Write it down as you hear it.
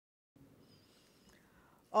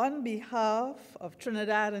On behalf of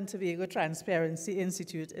Trinidad and Tobago Transparency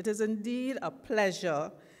Institute, it is indeed a pleasure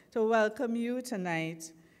to welcome you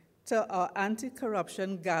tonight to our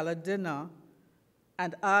Anti-Corruption Gala Dinner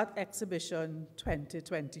and Art Exhibition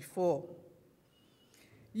 2024.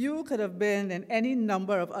 You could have been in any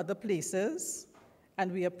number of other places,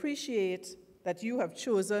 and we appreciate that you have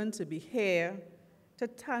chosen to be here to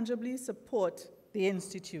tangibly support the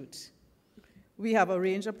Institute. We have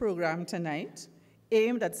arranged a program tonight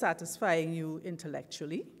aimed at satisfying you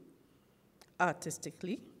intellectually,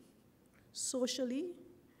 artistically, socially,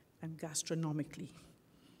 and gastronomically.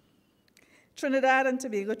 Trinidad and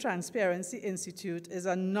Tobago Transparency Institute is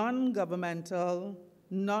a non-governmental,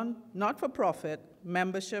 not-for-profit,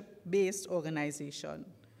 membership-based organization.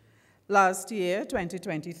 Last year,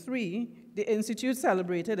 2023, the Institute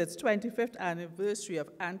celebrated its 25th anniversary of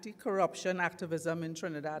anti-corruption activism in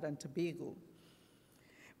Trinidad and Tobago.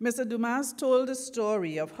 Mr. Dumas told the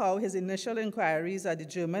story of how his initial inquiries at the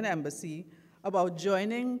German embassy about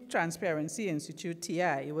joining Transparency Institute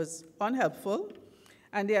TI was unhelpful,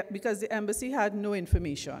 and because the embassy had no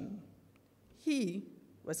information. He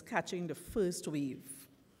was catching the first wave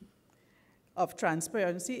of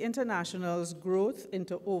Transparency International's growth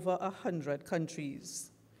into over 100 countries.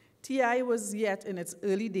 TI was yet in its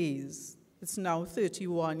early days. It's now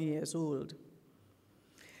 31 years old.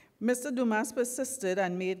 Mr. Dumas persisted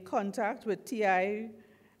and made contact with TI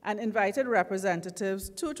and invited representatives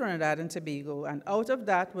to Trinidad and Tobago, and out of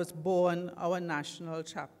that was born our national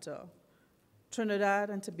chapter,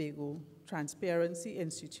 Trinidad and Tobago Transparency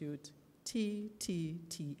Institute,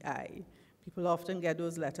 TTTI. People often get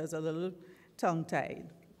those letters a little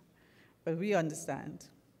tongue-tied, but we understand.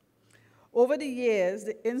 Over the years,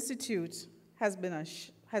 the Institute has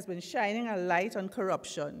been shining a light on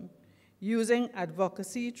corruption, using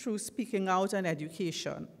advocacy through speaking out and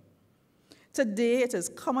education. Today, it is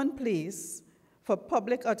commonplace for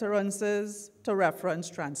public utterances to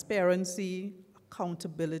reference transparency,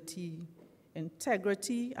 accountability,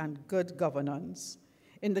 integrity, and good governance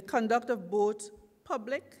in the conduct of both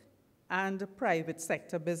public and private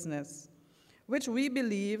sector business, which we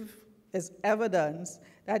believe is evidence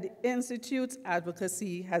that the Institute's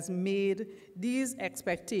advocacy has made these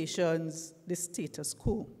expectations the status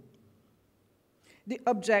quo. The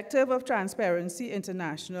objective of Transparency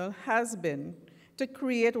International has been to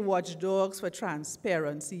create watchdogs for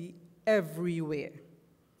transparency everywhere,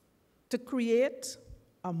 to create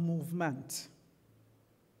a movement.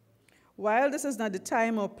 While this is not the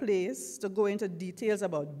time or place to go into details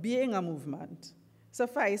about being a movement,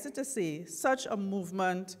 suffice it to say, such a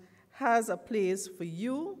movement has a place for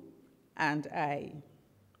you and I.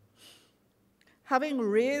 Having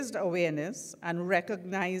raised awareness and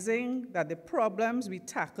recognizing that the problems we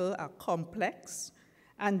tackle are complex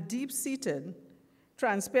and deep-seated,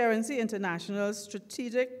 Transparency International's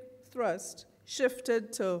strategic thrust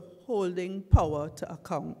shifted to holding power to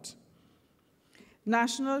account.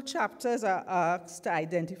 National chapters are asked to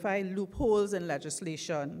identify loopholes in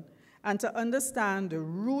legislation and to understand the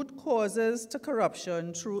root causes to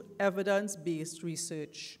corruption through evidence-based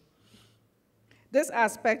research. This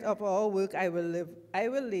aspect of our work I will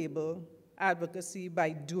label advocacy by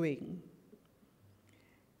doing.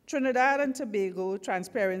 Trinidad and Tobago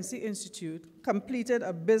Transparency Institute completed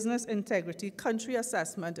a business integrity country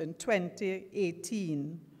assessment in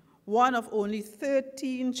 2018, one of only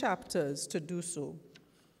 13 chapters to do so.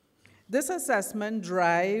 This assessment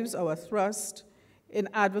drives our thrust in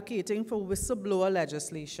advocating for whistleblower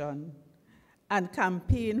legislation and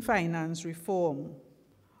campaign finance reform.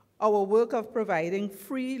 Our work of providing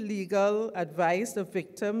free legal advice to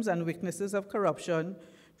victims and witnesses of corruption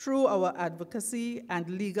through our Advocacy and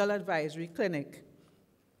Legal Advisory Clinic,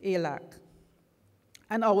 ALAC,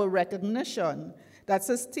 and our recognition that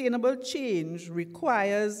sustainable change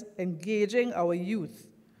requires engaging our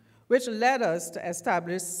youth, which led us to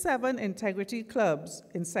establish 7 integrity clubs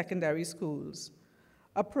in secondary schools,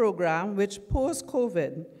 a program which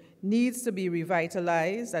post-COVID needs to be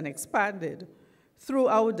revitalized and expanded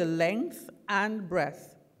throughout the length and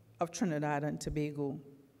breadth of Trinidad and Tobago.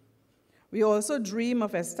 We also dream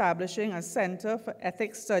of establishing a Center for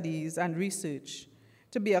Ethics Studies and Research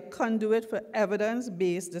to be a conduit for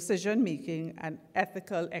evidence-based decision-making and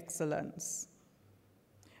ethical excellence.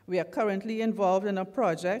 We are currently involved in a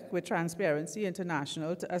project with Transparency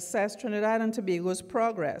International to assess Trinidad and Tobago's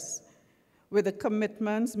progress with the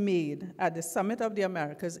commitments made at the Summit of the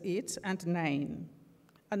Americas 8 and 9,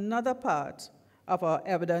 another part of our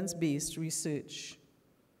evidence-based research.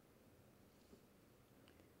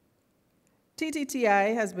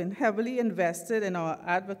 TTTI has been heavily invested in our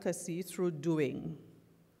advocacy through doing.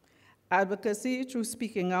 Advocacy through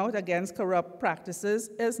speaking out against corrupt practices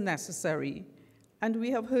is necessary, and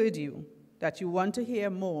we have heard you that you want to hear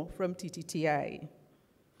more from TTTI.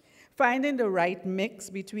 Finding the right mix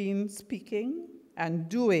between speaking and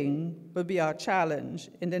doing will be our challenge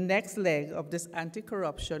in the next leg of this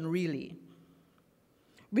anti-corruption relay.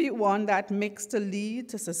 We want that mix to lead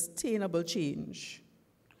to sustainable change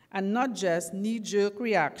and not just knee-jerk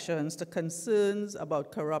reactions to concerns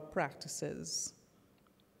about corrupt practices.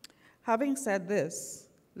 Having said this,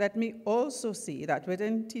 let me also say that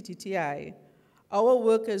within TTTI, our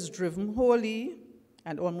work is driven wholly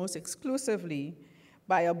and almost exclusively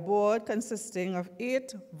by a board consisting of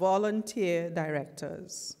 8 volunteer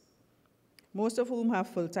directors, most of whom have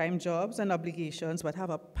full-time jobs and obligations but have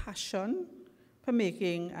a passion for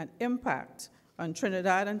making an impact on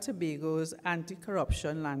Trinidad and Tobago's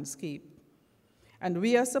anti-corruption landscape. And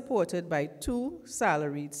we are supported by 2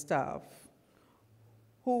 salaried staff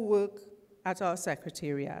who work at our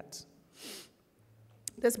secretariat.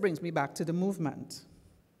 This brings me back to the movement.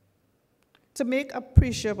 To make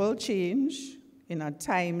appreciable change in a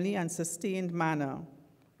timely and sustained manner,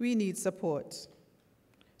 we need support.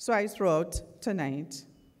 So I throw out tonight,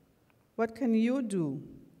 what can you do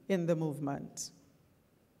in the movement?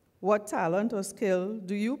 What talent or skill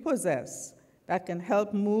do you possess that can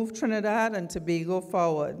help move Trinidad and Tobago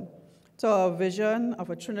forward to our vision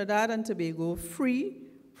of a Trinidad and Tobago free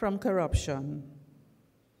from corruption?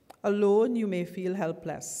 Alone, you may feel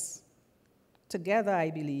helpless. Together,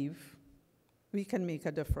 I believe, we can make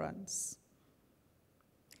a difference.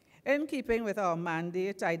 In keeping with our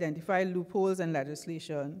mandate to identify loopholes in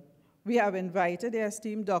legislation, we have invited the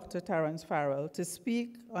esteemed Dr. Terence Farrell to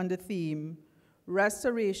speak on the theme,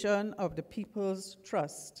 Restoration of the People's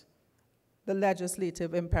Trust, the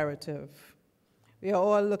Legislative Imperative. We are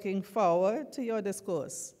all looking forward to your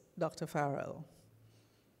discourse, Dr. Farrell.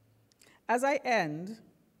 As I end,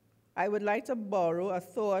 I would like to borrow a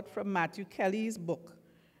thought from Matthew Kelly's book,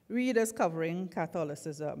 Rediscovering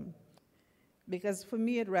Catholicism, because for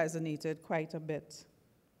me it resonated quite a bit.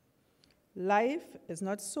 Life is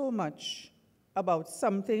not so much about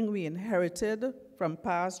something we inherited from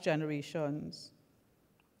past generations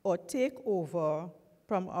or take over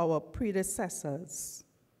from our predecessors,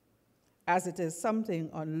 as it is something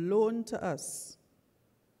on loan to us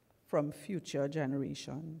from future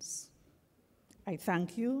generations. I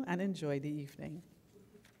thank you and enjoy the evening.